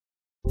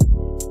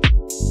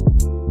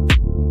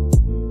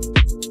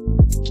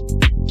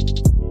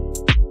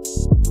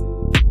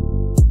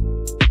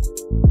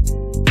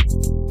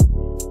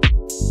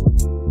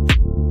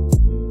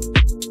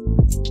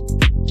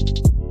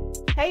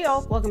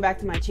Welcome back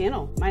to my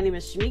channel. My name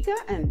is Shamika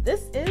and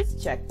this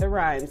is Check the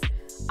Rhymes.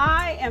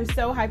 I am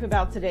so hype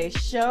about today's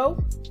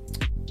show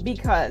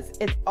because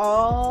it's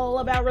all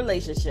about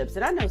relationships.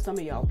 And I know some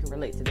of y'all can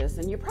relate to this,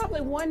 and you're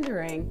probably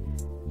wondering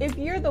if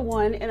you're the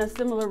one in a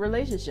similar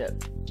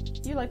relationship.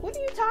 You're like, what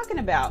are you talking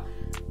about?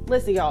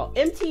 Listen, y'all,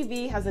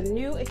 MTV has a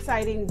new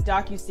exciting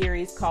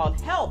docuseries called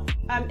Help,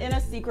 I'm in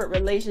a Secret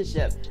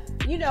Relationship.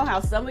 You know how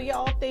some of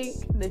y'all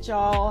think that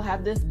y'all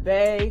have this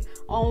bae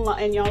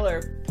online and y'all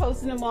are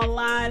posting them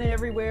online and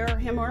everywhere,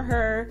 him or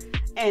her,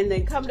 and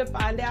then come to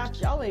find out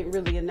y'all ain't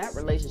really in that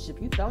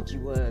relationship you thought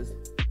you was.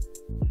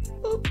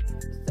 Oops.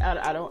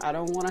 I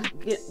don't want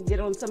to get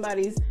on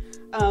somebody's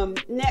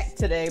neck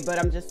today, but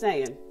I'm just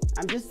saying,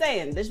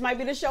 this might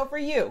be the show for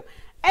you.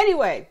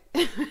 Anyway,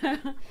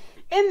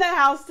 in the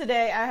house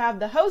today, I have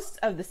the host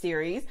of the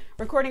series,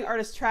 recording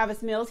artist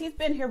Travis Mills. He's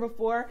been here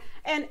before,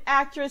 and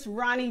actress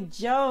Rahne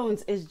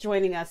Jones is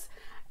joining us.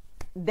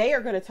 They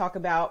are going to talk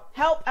about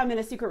Help, I'm in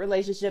a Secret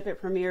Relationship. It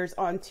premieres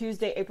on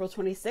Tuesday, April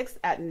 26th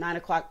at 9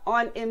 o'clock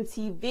on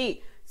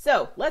MTV.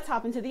 So let's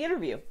hop into the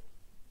interview.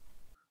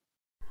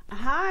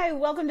 Hi,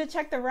 welcome to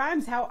Check the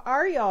Rhymes. How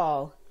are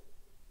y'all?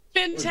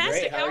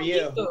 Fantastic. How are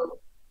you?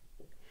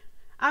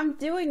 I'm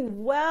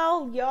doing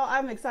well, y'all.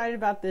 I'm excited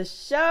about this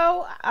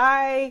show.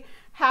 I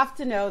have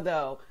to know,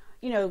 though,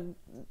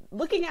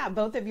 looking at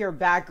both of your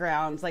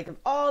backgrounds, like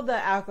all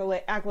the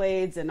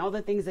accolades and all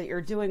the things that you're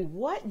doing,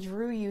 what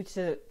drew you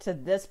to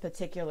this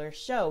particular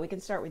show? We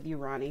can start with you,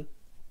 Rahne.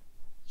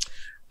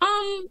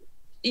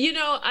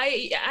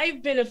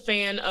 I've been a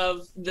fan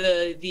of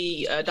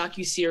the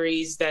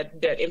docuseries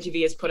that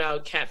MTV has put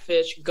out,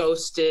 Catfish,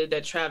 Ghosted,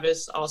 that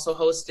Travis also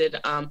hosted.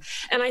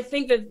 And I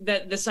think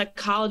that the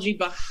psychology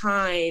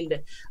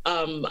behind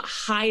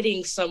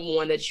hiding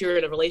someone that you're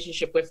in a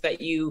relationship with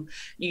that you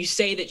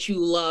say that you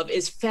love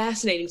is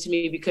fascinating to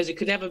me, because it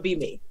could never be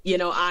me.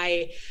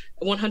 I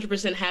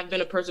 100% have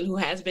been a person who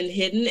has been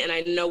hidden, and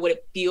I know what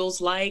it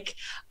feels like.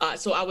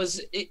 So I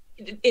was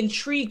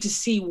intrigued to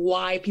see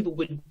why people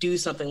would do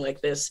something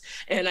like this.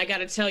 And I got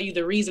to tell you,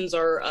 the reasons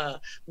are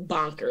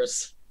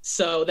bonkers.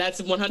 So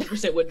that's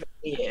 100% what drew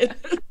me in.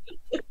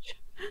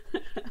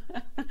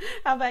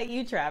 How about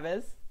you,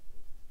 Travis?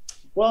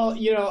 Well,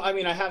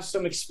 I have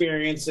some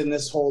experience in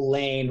this whole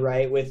lane,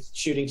 right, with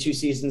shooting 2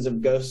 seasons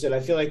of Ghosted. I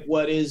feel like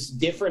what is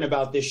different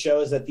about this show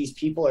is that these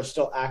people are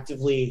still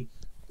actively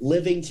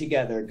living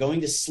together,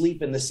 going to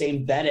sleep in the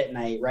same bed at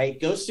night,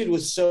 right? Ghosted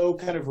was so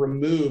kind of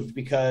removed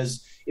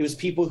because it was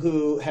people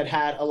who had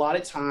had a lot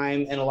of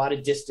time and a lot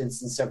of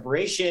distance and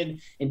separation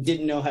and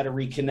didn't know how to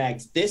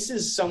reconnect. This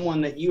is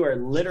someone that you are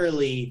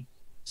literally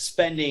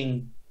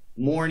spending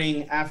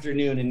morning,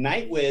 afternoon, and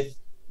night with.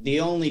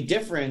 The only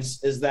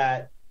difference is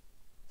that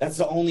that's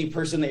the only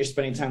person that you're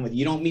spending time with.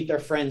 You don't meet their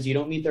friends, you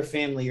don't meet their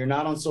family, you're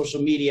not on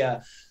social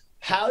media.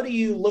 How do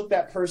you look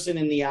that person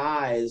in the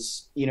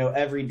eyes,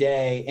 every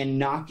day and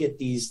not get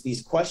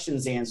these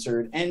questions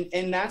answered?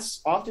 And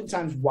that's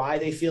oftentimes why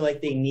they feel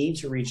like they need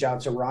to reach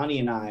out to Rahne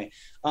and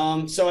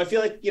I. So I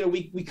feel like,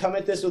 we come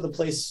at this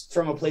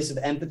from a place of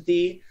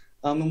empathy,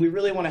 and we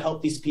really want to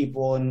help these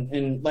people.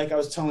 And like I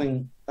was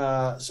telling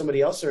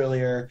somebody else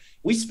earlier,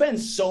 we spend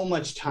so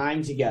much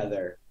time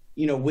together,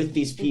 with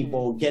these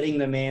people, getting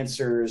them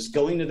answers,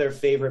 going to their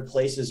favorite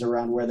places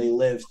around where they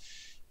live.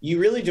 You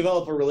really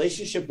develop a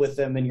relationship with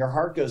them and your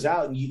heart goes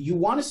out, and you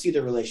want to see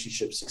the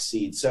relationship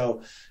succeed.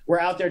 So we're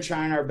out there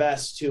trying our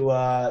best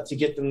to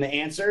get them the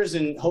answers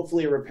and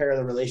hopefully repair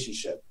the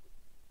relationship.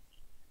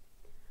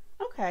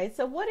 Okay.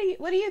 So what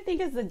do you think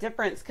is the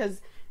difference?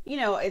 Cause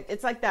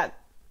it's like that,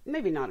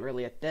 maybe not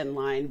really a thin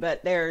line,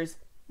 but there's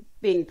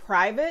being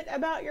private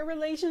about your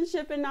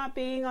relationship and not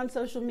being on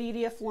social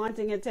media,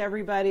 flaunting it to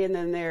everybody. And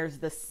then there's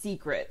the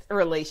secret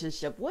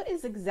relationship. What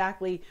is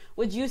exactly,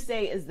 would you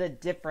say, is the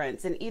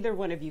difference? And either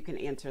one of you can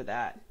answer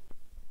that.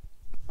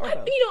 I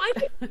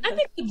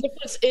think the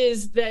difference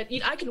is that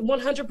I can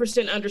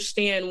 100%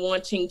 understand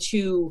wanting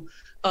to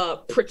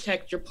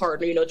protect your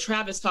partner.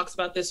 Travis talks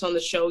about this on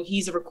the show.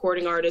 He's a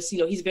recording artist.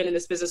 He's been in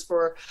this business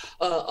for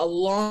a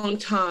long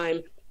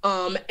time.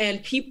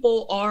 And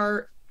people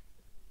are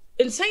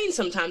insane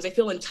sometimes. They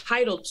feel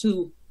entitled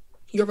to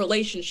your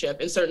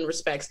relationship in certain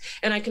respects.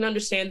 And I can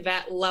understand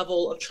that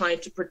level of trying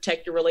to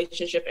protect your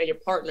relationship and your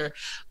partner.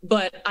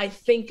 But I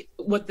think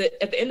at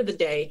the end of the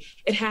day,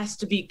 it has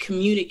to be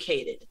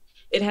communicated.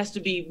 It has to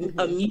be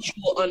a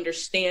mutual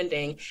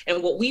understanding.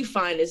 And what we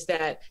find is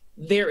that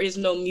there is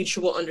no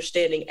mutual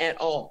understanding at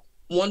all.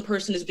 One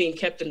person is being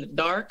kept in the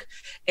dark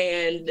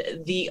and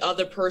the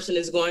other person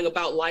is going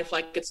about life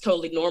like it's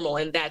totally normal,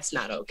 and that's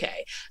not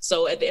okay.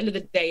 So at the end of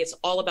the day, it's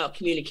all about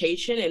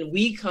communication, and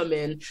we come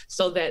in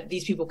so that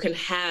these people can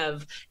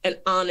have an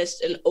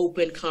honest and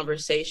open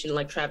conversation,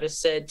 like Travis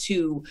said,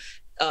 to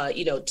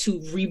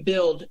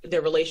rebuild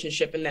their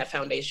relationship and that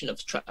foundation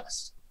of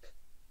trust.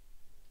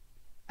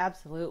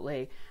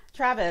 Absolutely.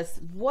 Travis,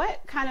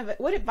 what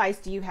advice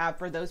do you have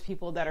for those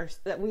people that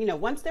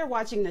once they're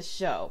watching this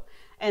show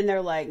and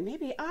they're like,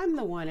 maybe I'm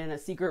the one in a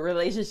secret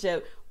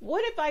relationship,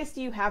 what advice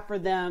do you have for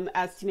them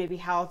as to maybe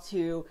how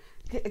to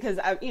because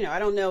I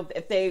don't know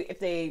if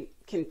they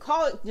can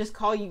just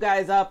call you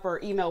guys up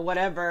or email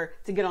whatever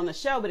to get on the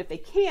show, but if they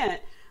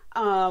can't,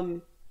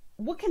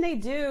 what can they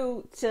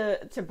do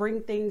to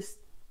bring things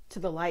to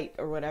the light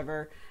or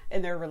whatever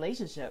in their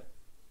relationship?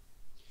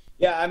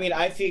 Yeah, I mean,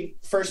 I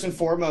think first and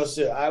foremost,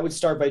 I would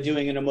start by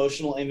doing an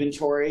emotional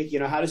inventory.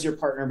 How does your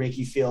partner make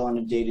you feel on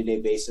a day-to-day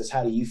basis?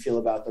 How do you feel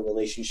about the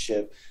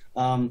relationship?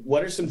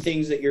 What are some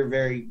things that you're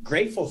very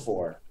grateful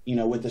for,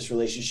 with this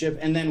relationship?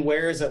 And then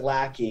where is it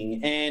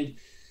lacking? And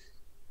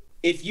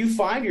if you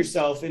find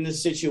yourself in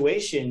this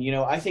situation,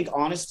 I think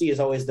honesty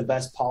is always the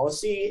best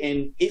policy.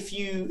 And if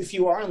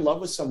you are in love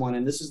with someone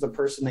and this is the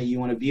person that you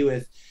want to be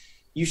with,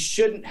 you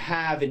shouldn't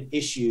have an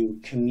issue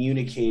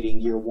communicating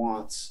your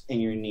wants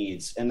and your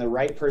needs. And the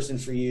right person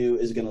for you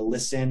is going to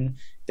listen.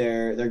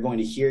 They're going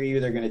to hear you.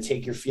 They're going to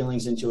take your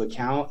feelings into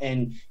account,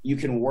 and you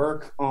can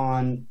work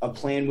on a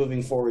plan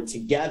moving forward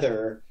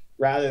together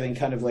rather than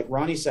kind of like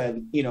Rahne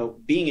said,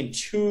 being in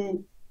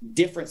two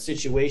different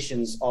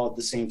situations all at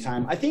the same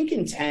time. I think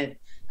intent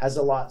has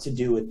a lot to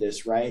do with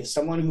this, right?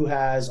 Someone who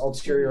has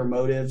ulterior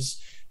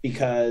motives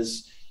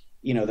because,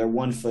 they're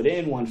 1 foot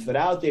in, 1 foot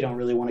out. They don't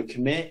really want to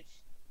commit.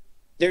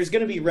 There's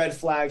going to be red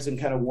flags and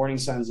kind of warning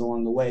signs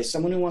along the way.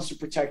 Someone who wants to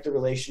protect the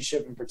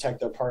relationship and protect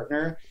their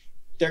partner,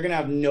 they're going to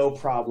have no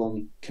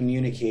problem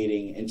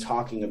communicating and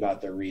talking about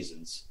their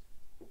reasons.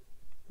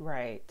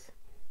 Right.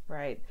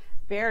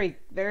 Very,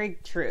 very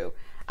true.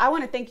 I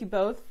want to thank you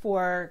both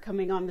for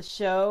coming on the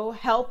show.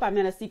 Help, I'm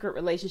in a secret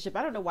relationship.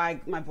 I don't know why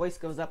my voice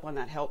goes up on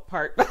that help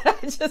part, but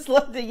I just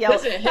love to yell,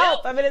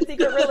 help, I'm in a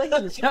secret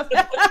relationship.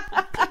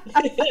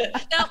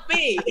 Help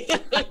me.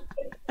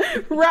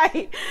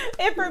 Right.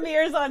 It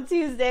premieres on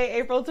Tuesday,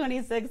 April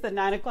 26th at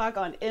 9 o'clock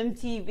on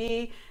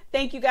MTV.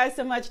 Thank you guys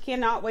so much.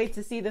 Cannot wait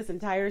to see this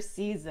entire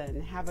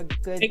season. Have a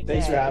good day.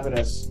 Thanks for having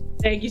us.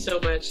 Thank you so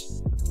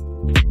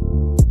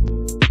much.